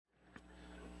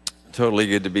Totally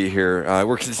good to be here.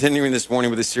 We're continuing this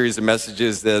morning with a series of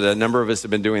messages that a number of us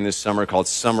have been doing this summer called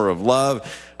Summer of Love.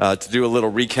 To do a little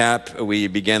recap, we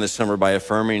began the summer by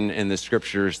affirming in the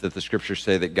scriptures that the scriptures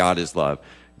say that God is love.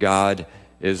 God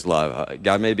is love.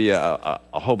 God may be a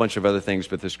whole bunch of other things,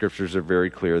 but the scriptures are very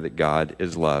clear that God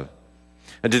is love.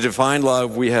 And to define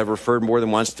love, we have referred more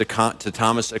than once to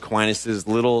Thomas Aquinas'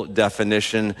 little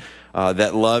definition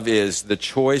that love is the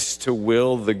choice to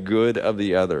will the good of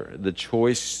the other, the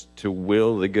choice to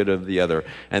will the good of the other.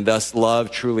 And thus, love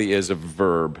truly is a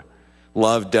verb.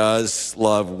 Love does,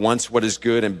 love wants what is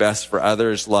good and best for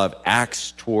others. Love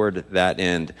acts toward that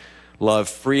end. Love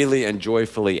freely and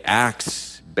joyfully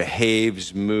acts,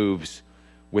 behaves, moves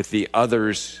with the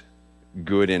other's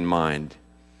good in mind.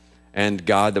 And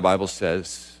God, the Bible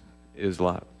says, is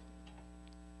love.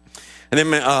 And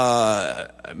then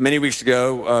many weeks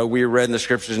ago, we read in the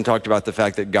scriptures and talked about the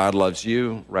fact that God loves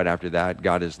you. Right after that,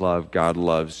 God is love. God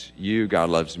loves you. God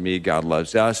loves me. God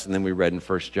loves us. And then we read in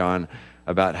 1 John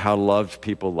about how loved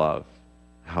people love.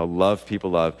 How loved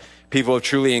people love. People have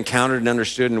truly encountered and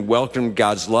understood and welcomed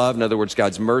God's love. In other words,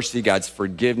 God's mercy, God's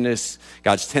forgiveness,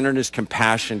 God's tenderness,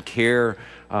 compassion, care,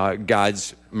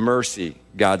 God's mercy,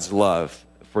 God's love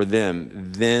for them,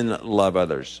 then love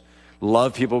others.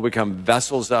 Love people become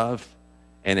vessels of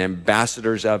and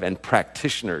ambassadors of and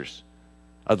practitioners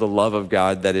of the love of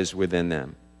God that is within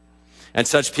them. And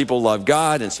such people love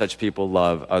God, and such people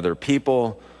love other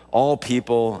people, all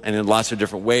people, and in lots of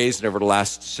different ways. And over the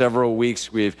last several weeks,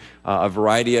 a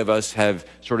variety of us have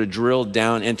sort of drilled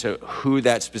down into who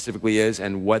that specifically is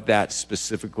and what that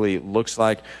specifically looks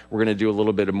like. We're going to do a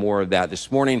little bit more of that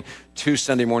this morning. 2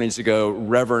 Sunday mornings ago,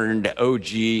 Reverend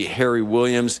O.G. Harry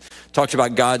Williams talked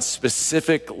about God's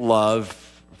specific love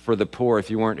for the poor.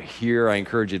 If you weren't here, I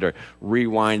encourage you to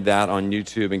rewind that on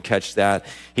YouTube and catch that.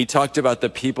 He talked about the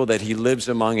people that he lives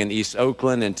among in East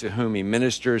Oakland and to whom he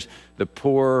ministers, the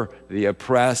poor, the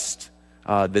oppressed,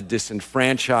 the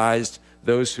disenfranchised,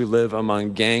 those who live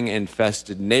among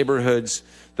gang-infested neighborhoods,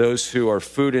 those who are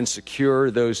food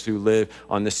insecure, those who live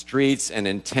on the streets and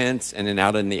in tents and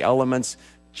out in the elements,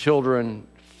 children,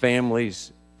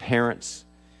 families, parents,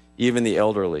 even the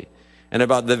elderly. And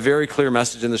about the very clear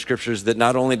message in the scriptures that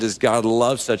not only does God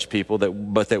love such people,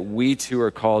 but that we too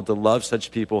are called to love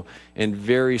such people in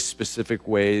very specific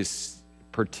ways,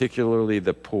 particularly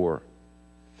the poor.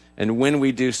 And when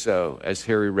we do so, as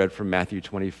Harry read from Matthew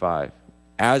 25,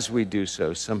 as we do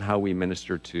so, somehow we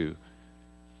minister to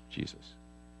Jesus.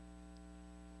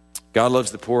 God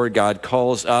loves the poor. God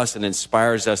calls us and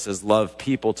inspires us as love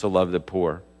people to love the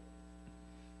poor.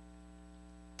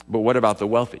 But what about the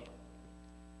wealthy?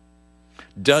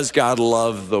 Does God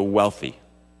love the wealthy?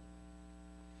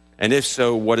 And if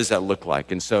so, what does that look like?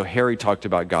 And so Harry talked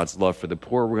about God's love for the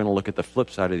poor. We're going to look at the flip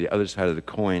side of the other side of the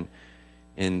coin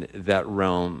in that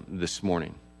realm this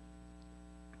morning.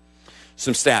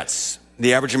 Some stats.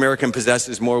 The average American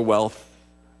possesses more wealth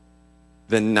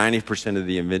than 90% of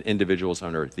the individuals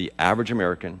on earth. The average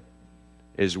American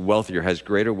is wealthier, has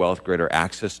greater wealth, greater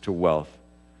access to wealth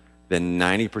than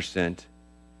 90%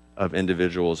 of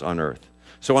individuals on earth.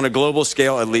 So on a global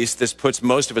scale, at least, this puts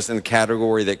most of us in the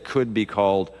category that could be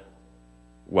called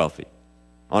wealthy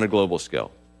on a global scale.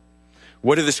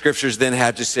 What do the scriptures then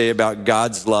have to say about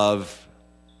God's love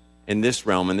in this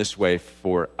realm, in this way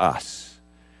for us?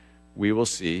 We will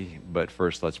see, but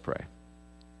first let's pray.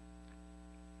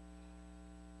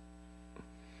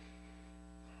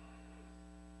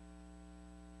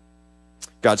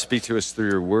 God, speak to us through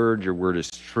your word. Your word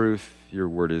is truth. Your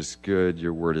word is good.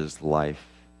 Your word is life.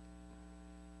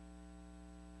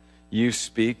 You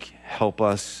speak, help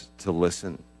us to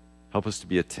listen. Help us to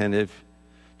be attentive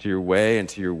to your way and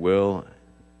to your will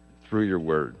through your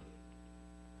word.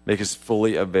 Make us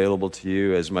fully available to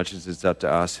you as much as it's up to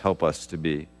us. Help us to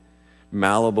be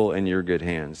malleable in your good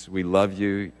hands. We love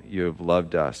you. You have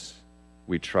loved us.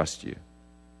 We trust you.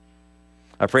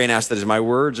 I pray and ask that as my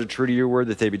words are true to your word,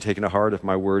 that they be taken to heart. If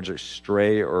my words are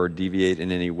stray or deviate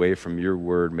in any way from your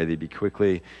word, may they be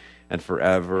quickly and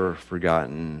forever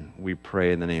forgotten. We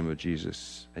pray in the name of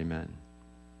Jesus. Amen.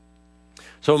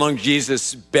 So among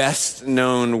Jesus' best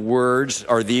known words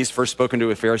are these, first spoken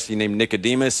to a Pharisee named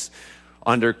Nicodemus.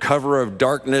 Under cover of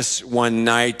darkness one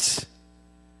night,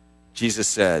 Jesus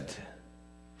said,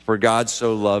 "For God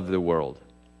so loved the world."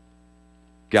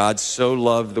 God so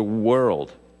loved the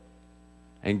world,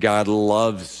 and God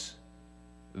loves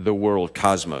the world,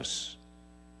 cosmos.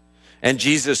 And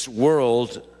Jesus'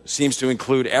 world seems to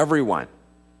include everyone,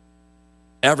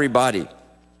 everybody.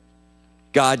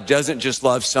 God doesn't just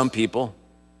love some people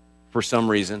for some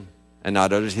reason and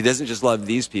not others. He doesn't just love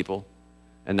these people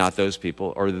and not those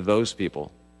people or those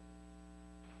people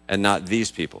and not these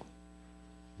people.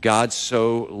 God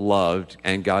so loved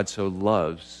and God so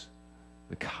loves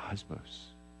the cosmos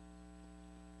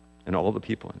and all the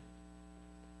people in it.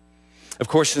 Of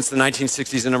course, since the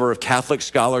 1960s, a number of Catholic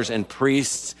scholars and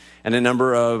priests and a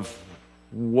number of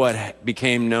what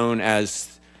became known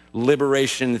as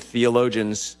liberation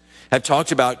theologians have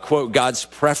talked about, quote, God's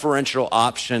preferential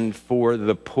option for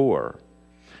the poor,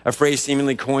 a phrase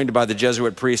seemingly coined by the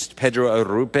Jesuit priest Pedro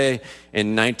Arrupe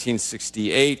in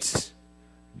 1968,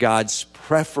 God's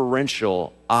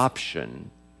preferential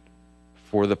option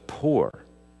for the poor.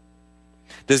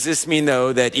 Does this mean,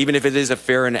 though, that even if it is a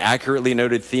fair and accurately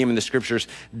noted theme in the scriptures,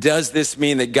 does this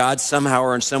mean that God somehow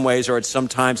or in some ways or at some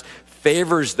times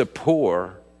favors the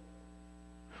poor,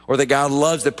 or that God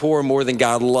loves the poor more than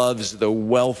God loves the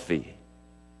wealthy?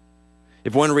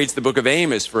 If one reads the book of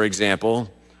Amos, for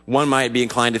example, one might be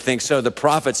inclined to think so. The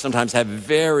prophets sometimes have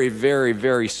very, very,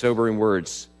 very sobering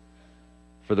words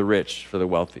for the rich, for the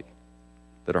wealthy,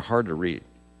 that are hard to read.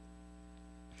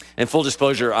 And full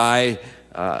disclosure, I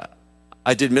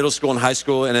did middle school and high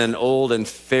school in an old and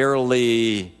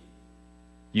fairly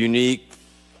unique,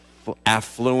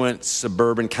 affluent,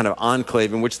 suburban kind of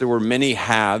enclave in which there were many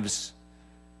haves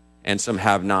and some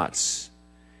have-nots,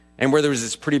 and where there was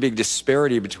this pretty big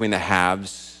disparity between the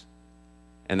haves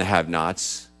and the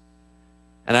have-nots.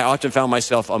 And I often found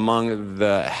myself among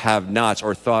the have-nots,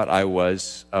 or thought I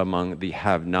was among the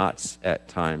have-nots at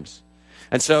times.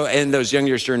 And so in those young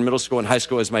years during middle school and high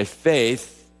school, as my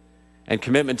faith and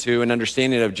commitment to and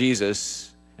understanding of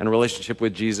Jesus and a relationship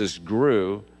with Jesus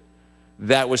grew,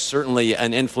 that was certainly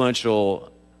an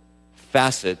influential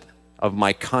facet of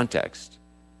my context.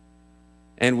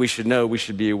 And we should know, we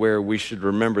should be aware, we should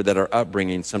remember that our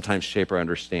upbringing sometimes shape our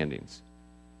understandings.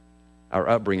 Our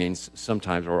upbringings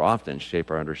sometimes or often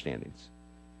shape our understandings.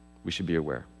 We should be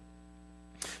aware.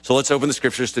 So let's open the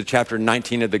scriptures to chapter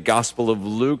 19 of the Gospel of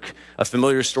Luke, a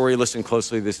familiar story. Listen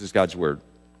closely, this is God's word.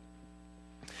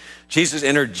 Jesus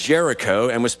entered Jericho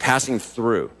and was passing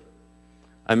through.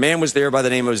 A man was there by the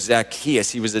name of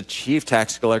Zacchaeus. He was a chief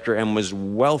tax collector and was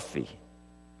wealthy.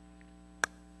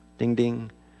 Ding,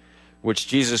 ding. Which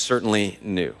Jesus certainly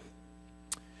knew.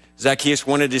 Zacchaeus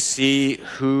wanted to see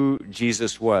who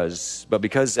Jesus was, but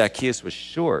because Zacchaeus was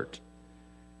short,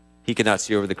 he could not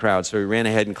see over the crowd, so he ran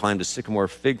ahead and climbed a sycamore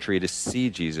fig tree to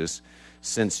see Jesus,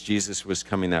 since Jesus was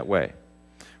coming that way.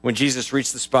 When Jesus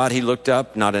reached the spot, he looked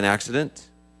up, not an accident,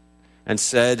 and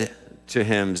said to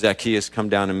him, Zacchaeus, come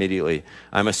down immediately.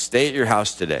 I must stay at your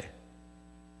house today.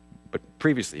 But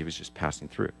previously, he was just passing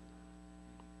through.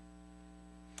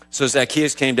 So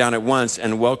Zacchaeus came down at once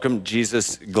and welcomed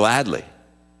Jesus gladly.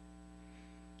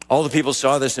 All the people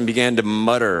saw this and began to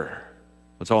mutter.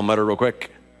 Let's all mutter real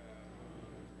quick.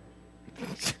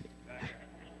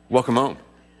 Welcome home.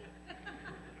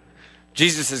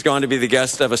 Jesus has gone to be the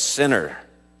guest of a sinner.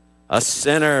 A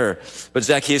sinner. But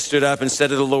Zacchaeus stood up and said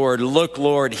to the Lord, look,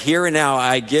 Lord, here and now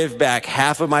I give back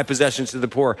half of my possessions to the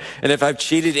poor. And if I've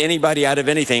cheated anybody out of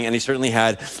anything, and he certainly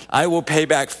had, I will pay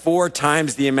back 4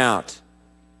 times the amount.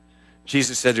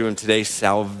 Jesus said to him today,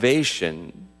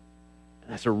 salvation,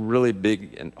 that's a really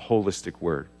big and holistic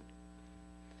word,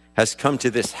 has come to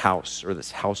this house or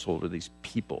this household or these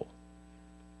people.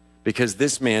 Because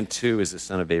this man too is the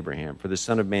son of Abraham. For the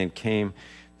Son of Man came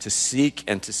to seek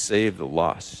and to save the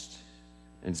lost.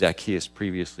 And Zacchaeus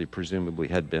previously presumably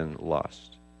had been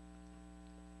lost.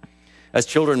 As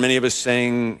children, many of us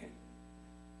sang,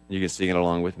 you can sing it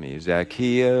along with me.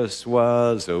 Zacchaeus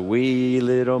was a wee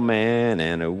little man,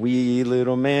 and a wee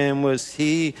little man was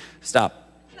he. Stop.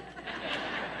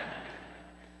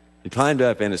 He climbed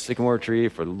up in a sycamore tree,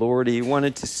 for the Lord he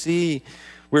wanted to see.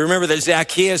 We remember that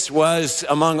Zacchaeus was,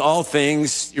 among all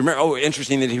things, you remember,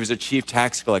 interesting that he was a chief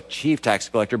tax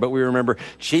collector, but we remember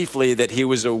chiefly that he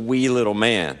was a wee little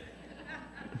man.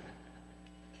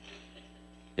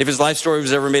 If his life story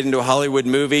was ever made into a Hollywood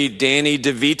movie, Danny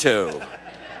DeVito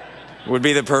would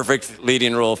be the perfect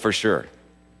leading role for sure.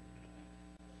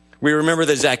 We remember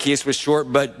that Zacchaeus was short,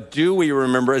 but do we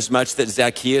remember as much that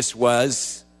Zacchaeus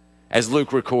was, as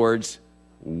Luke records,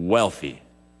 wealthy?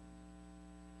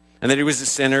 And that he was a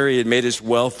sinner. He had made his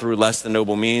wealth through less than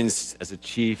noble means as a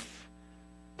chief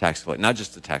tax collector. Not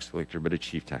just a tax collector, but a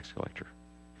chief tax collector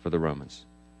for the Romans.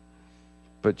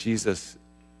 But Jesus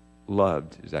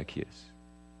loved Zacchaeus,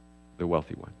 the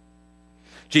wealthy one.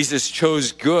 Jesus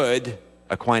chose good,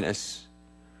 Aquinas,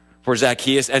 for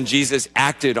Zacchaeus, and Jesus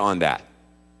acted on that.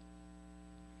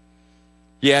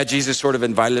 Yeah, Jesus sort of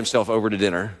invited himself over to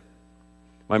dinner.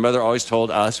 My mother always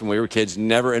told us when we were kids,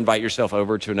 never invite yourself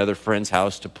over to another friend's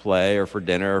house to play or for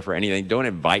dinner or for anything. Don't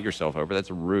invite yourself over.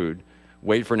 That's rude.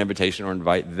 wait for an invitation or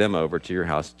invite them over to your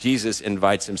house. Jesus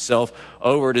invites himself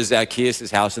over to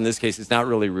Zacchaeus' house. In this case, it's not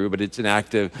really rude, but it's an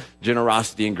act of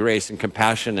generosity and grace and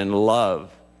compassion and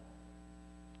love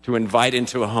to invite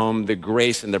into a home the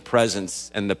grace and the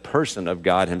presence and the person of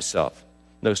God himself.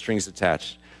 No strings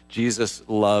attached. Jesus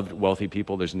loved wealthy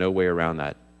people. There's no way around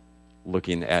that,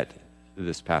 looking at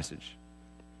this passage.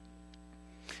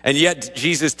 And yet,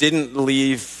 Jesus didn't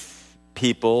leave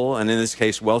people, and in this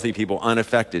case, wealthy people,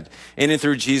 unaffected. In and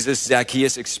through Jesus,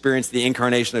 Zacchaeus experienced the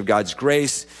incarnation of God's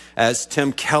grace. As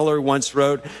Tim Keller once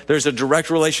wrote, there's a direct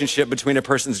relationship between a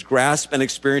person's grasp and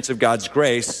experience of God's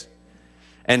grace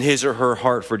and his or her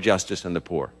heart for justice and the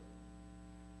poor.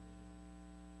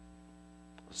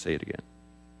 I'll say it again.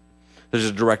 There's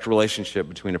a direct relationship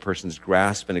between a person's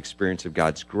grasp and experience of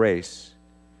God's grace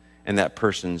and that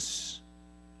person's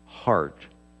heart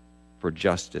for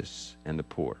justice and the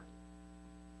poor.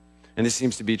 And this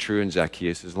seems to be true in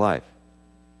Zacchaeus' life.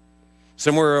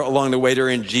 Somewhere along the way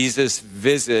during Jesus'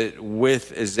 visit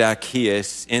with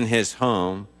Zacchaeus in his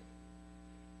home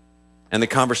and the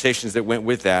conversations that went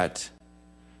with that,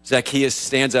 Zacchaeus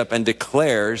stands up and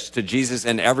declares to Jesus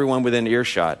and everyone within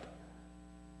earshot,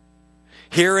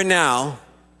 here and now,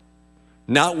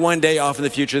 not one day off in the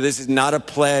future. This is not a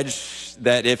pledge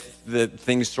that if the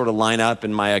things sort of line up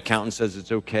and my accountant says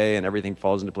it's okay and everything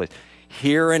falls into place.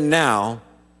 Here and now,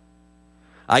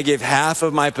 I give half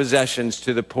of my possessions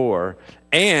to the poor,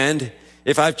 and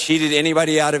if I've cheated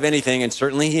anybody out of anything, and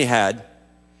certainly he had,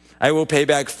 I will pay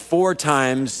back 4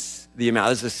 times the amount.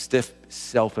 This is a stiff,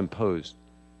 self-imposed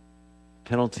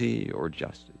penalty or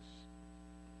justice.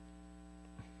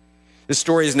 This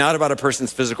story is not about a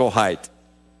person's physical height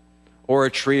or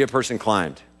a tree a person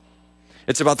climbed.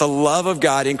 It's about the love of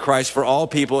God in Christ for all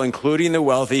people, including the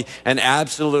wealthy, and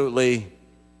absolutely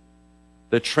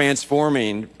the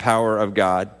transforming power of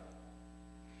God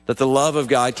that the love of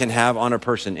God can have on a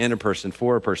person, in a person,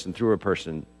 for a person, through a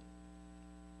person.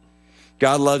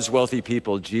 God loves wealthy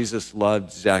people. Jesus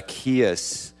loved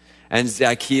Zacchaeus, and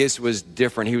Zacchaeus was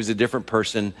different. He was a different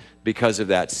person because of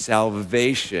that.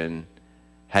 Salvation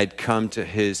had come to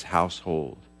his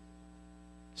household.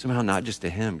 Somehow not just to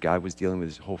him. God was dealing with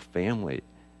his whole family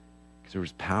because there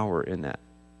was power in that.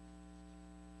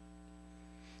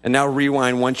 And now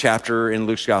rewind one chapter in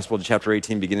Luke's gospel to chapter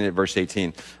 18, beginning at verse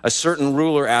 18. A certain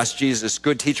ruler asked Jesus,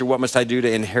 good teacher, what must I do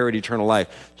to inherit eternal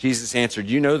life? Jesus answered,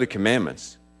 you know the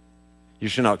commandments. You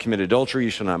shall not commit adultery, you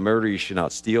shall not murder, you shall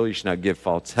not steal, you shall not give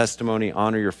false testimony,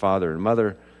 honor your father and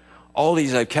mother. All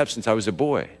these I've kept since I was a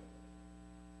boy.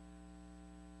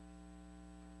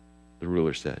 The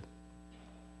ruler said.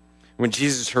 When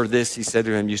Jesus heard this, he said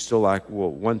to him, you still lack,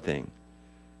 one thing.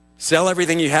 Sell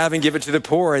everything you have and give it to the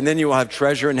poor, and then you will have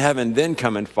treasure in heaven. Then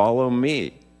come and follow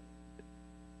me.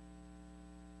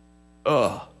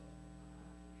 Ugh.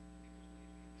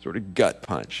 Sort of gut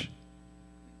punch.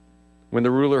 When the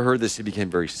ruler heard this, he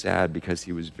became very sad because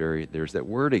he was there's that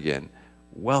word again,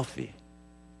 wealthy.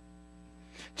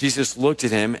 Jesus looked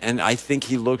at him, and I think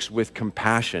he looks with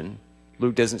compassion.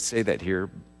 Luke doesn't say that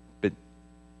here, but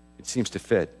it seems to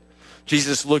fit.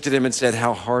 Jesus looked at him and said,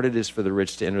 how hard it is for the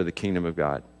rich to enter the kingdom of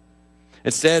God.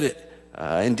 Instead,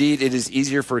 indeed, it is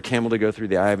easier for a camel to go through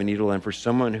the eye of a needle than for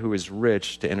someone who is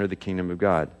rich to enter the kingdom of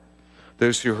God.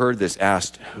 Those who heard this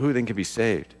asked, who then can be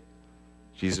saved?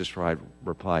 Jesus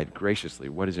replied graciously,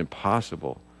 what is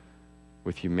impossible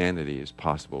with humanity is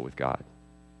possible with God.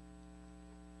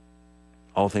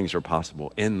 All things are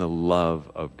possible in the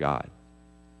love of God.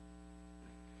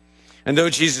 And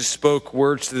though Jesus spoke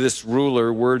words to this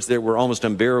ruler, words that were almost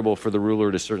unbearable for the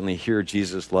ruler to certainly hear,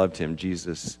 Jesus loved him.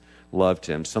 Jesus loved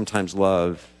him. Sometimes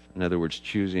love, in other words,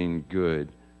 choosing good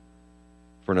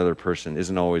for another person,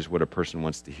 isn't always what a person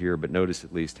wants to hear, but notice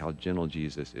at least how gentle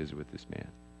Jesus is with this man.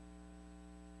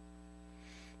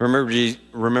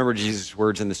 Remember Jesus'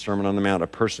 words in the Sermon on the Mount, a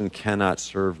person cannot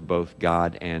serve both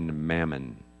God and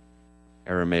mammon.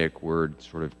 Aramaic word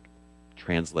sort of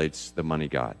translates the money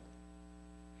god.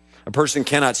 A person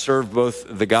cannot serve both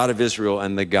the God of Israel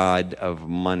and the God of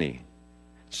money.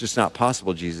 It's just not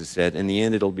possible, Jesus said. In the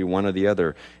end, it'll be one or the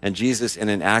other. And Jesus, in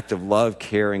an act of love,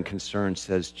 care, and concern,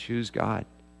 says, choose God.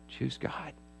 Choose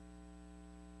God.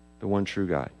 The one true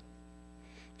God.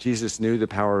 Jesus knew the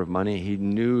power of money. He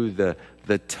knew the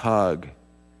tug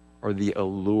or the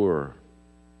allure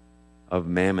of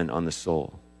mammon on the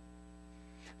soul.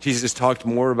 Jesus talked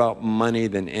more about money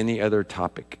than any other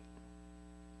topic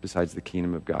besides the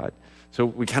kingdom of God. So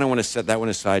we kind of want to set that one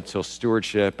aside till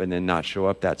stewardship and then not show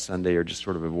up that Sunday or just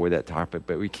sort of avoid that topic.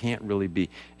 But we can't really be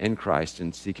in Christ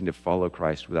and seeking to follow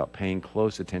Christ without paying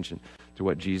close attention to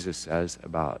what Jesus says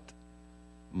about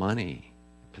money,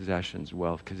 possessions,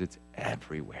 wealth, because it's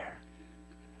everywhere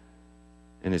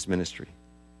in his ministry.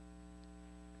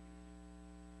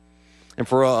 And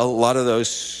for a lot of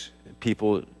those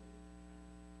people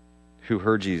who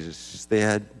heard Jesus, they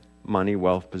had money,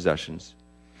 wealth, possessions.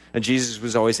 And Jesus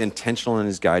was always intentional in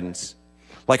his guidance.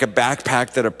 Like a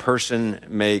backpack that a person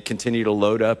may continue to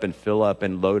load up and fill up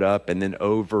and load up and then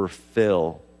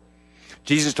overfill.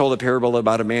 Jesus told a parable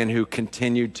about a man who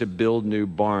continued to build new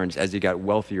barns as he got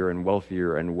wealthier and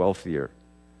wealthier and wealthier.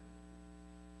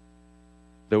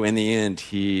 Though in the end,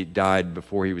 he died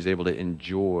before he was able to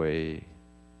enjoy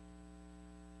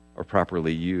or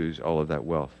properly use all of that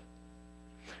wealth.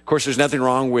 Of course, there's nothing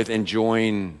wrong with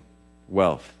enjoying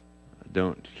wealth.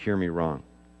 Don't hear me wrong.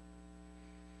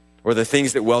 Or the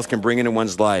things that wealth can bring into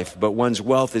one's life. But one's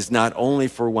wealth is not only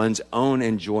for one's own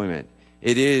enjoyment.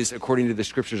 It is, according to the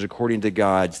scriptures, according to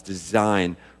God's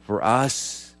design for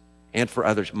us and for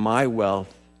others. My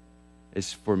wealth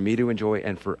is for me to enjoy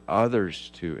and for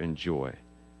others to enjoy.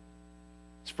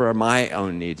 It's for my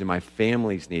own needs and my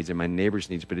family's needs and my neighbor's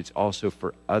needs, but it's also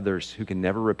for others who can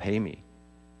never repay me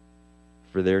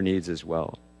for their needs as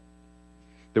well.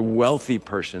 The wealthy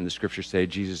person, the scriptures say,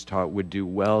 Jesus taught, would do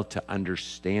well to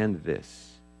understand this.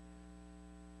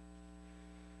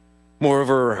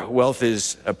 Moreover, wealth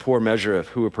is a poor measure of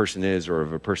who a person is or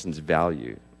of a person's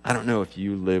value. I don't know if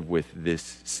you live with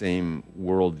this same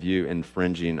worldview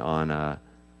infringing on a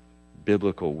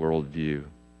biblical worldview.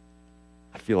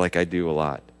 I feel like I do a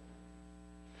lot.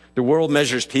 The world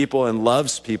measures people and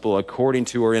loves people according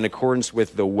to or in accordance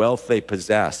with the wealth they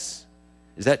possess.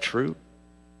 Is that true?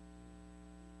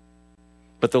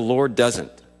 But the Lord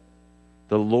doesn't.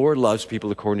 The Lord loves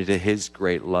people according to his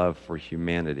great love for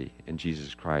humanity in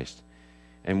Jesus Christ.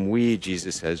 And we,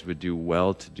 Jesus says, would do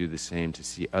well to do the same, to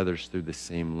see others through the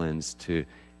same lens, to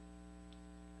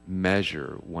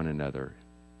measure one another,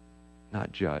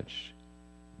 not judge,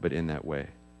 but in that way.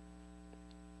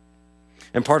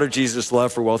 And part of Jesus'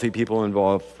 love for wealthy people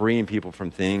involved freeing people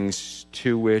from things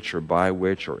to which or by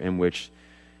which or in which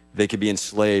they could be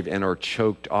enslaved and are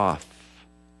choked off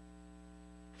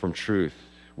from truth,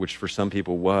 which for some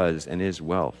people was and is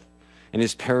wealth. In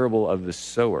his parable of the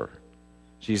sower,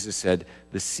 Jesus said,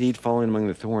 the seed falling among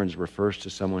the thorns refers to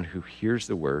someone who hears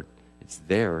the word. It's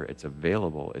there, it's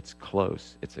available, it's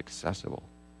close, it's accessible.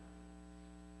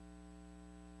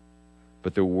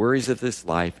 But the worries of this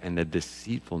life and the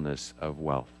deceitfulness of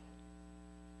wealth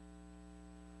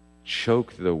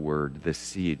choke the word, the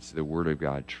seeds, the word of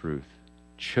God, truth.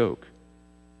 Choke,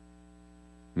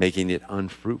 making it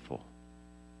unfruitful.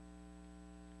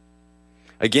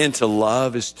 Again, to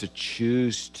love is to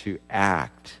choose to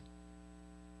act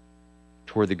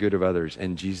toward the good of others.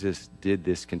 And Jesus did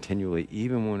this continually,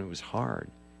 even when it was hard,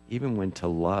 even when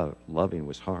loving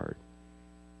was hard,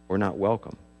 or not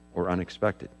welcome, or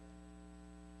unexpected.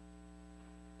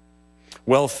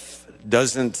 Wealth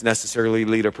doesn't necessarily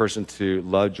lead a person to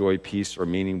love, joy, peace, or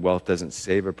meaning. Wealth doesn't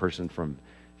save a person from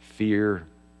fear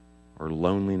or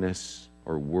loneliness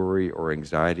or worry or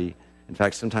anxiety. In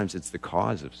fact, sometimes it's the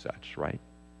cause of such, right?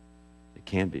 It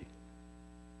can be.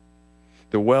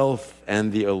 The wealth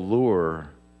and the allure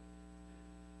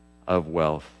of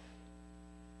wealth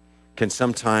can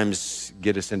sometimes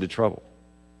get us into trouble.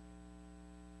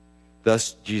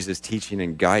 Thus, Jesus' teaching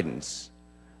and guidance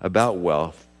about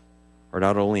wealth are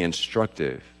not only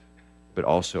instructive, but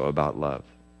also about love.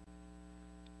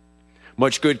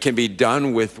 Much good can be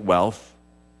done with wealth,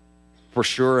 for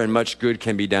sure, and much good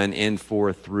can be done in,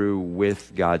 for, through,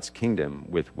 with God's kingdom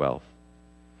with wealth.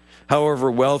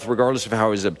 However, wealth, regardless of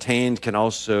how it is obtained, can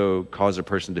also cause a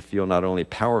person to feel not only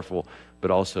powerful,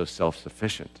 but also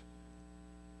self-sufficient.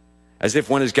 As if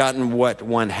one has gotten what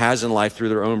one has in life through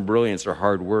their own brilliance or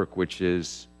hard work, which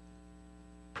is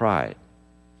pride.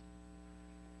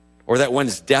 Or that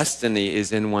one's destiny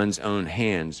is in one's own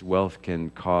hands. Wealth can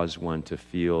cause one to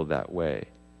feel that way,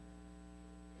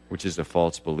 which is a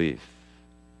false belief.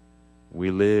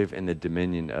 We live in the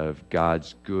dominion of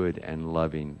God's good and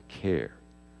loving care.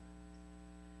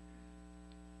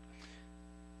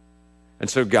 And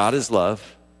so God is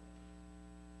love.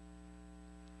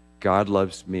 God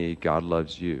loves me. God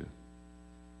loves you.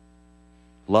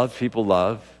 Love people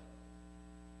love.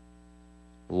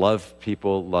 Love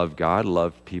people love God.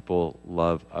 Love people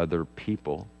love other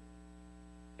people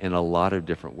in a lot of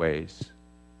different ways.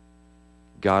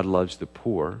 God loves the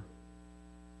poor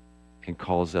and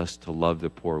calls us to love the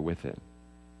poor with him.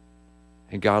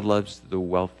 And God loves the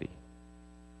wealthy,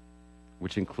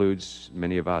 which includes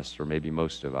many of us, or maybe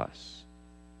most of us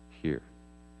here.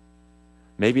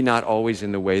 Maybe not always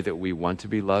in the way that we want to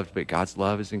be loved, but God's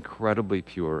love is incredibly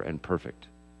pure and perfect.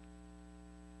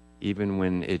 even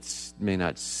when it may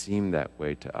not seem that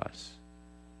way to us.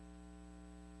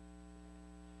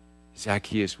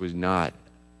 Zacchaeus was not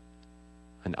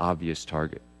an obvious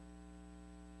target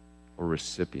or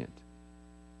recipient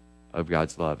of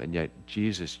God's love, and yet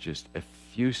Jesus just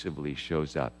effusively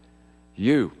shows up.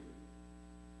 You.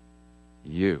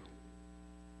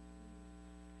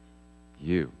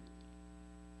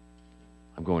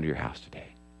 I'm going to your house today.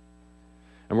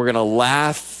 And we're going to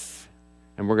laugh,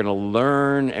 and we're going to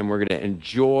learn, and we're going to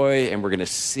enjoy, and we're going to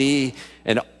see,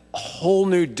 and whole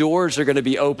new doors are going to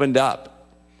be opened up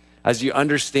as you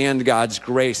understand God's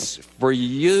grace for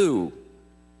you,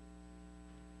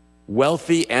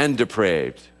 wealthy and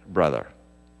depraved brother.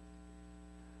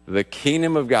 The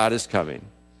kingdom of God is coming,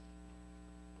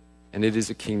 and it is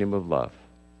a kingdom of love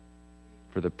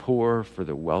for the poor, for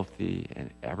the wealthy, and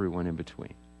everyone in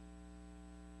between.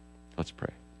 Let's pray.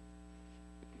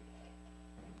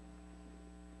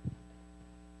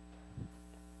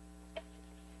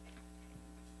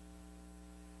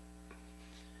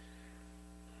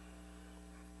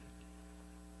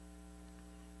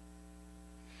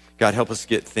 God, help us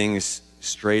get things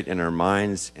straight in our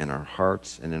minds, in our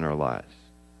hearts, and in our lives.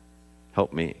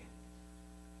 Help me.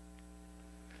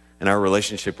 In our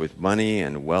relationship with money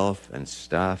and wealth and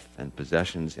stuff and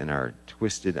possessions, in our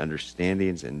twisted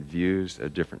understandings and views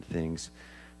of different things,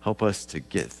 help us to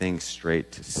get things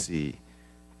straight, to see.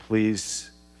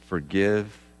 Please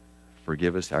forgive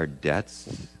us our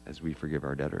debts as we forgive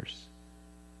our debtors.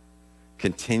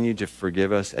 Continue to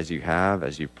forgive us as you have,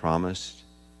 as you promised,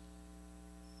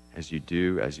 as you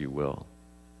do, as you will.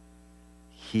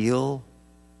 Heal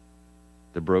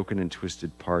the broken and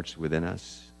twisted parts within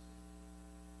us.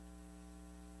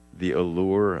 The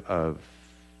allure of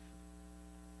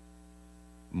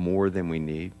more than we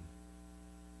need.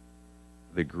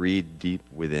 The greed deep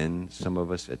within some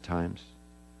of us at times.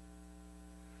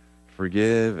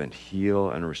 Forgive and heal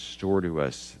and restore to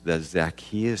us the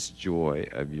Zacchaeus joy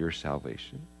of your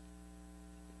salvation.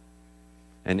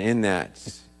 And in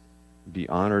that, be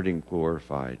honored and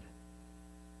glorified.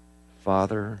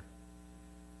 Father,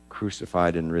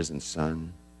 crucified and risen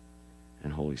Son,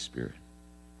 and Holy Spirit.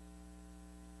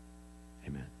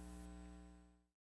 Amen.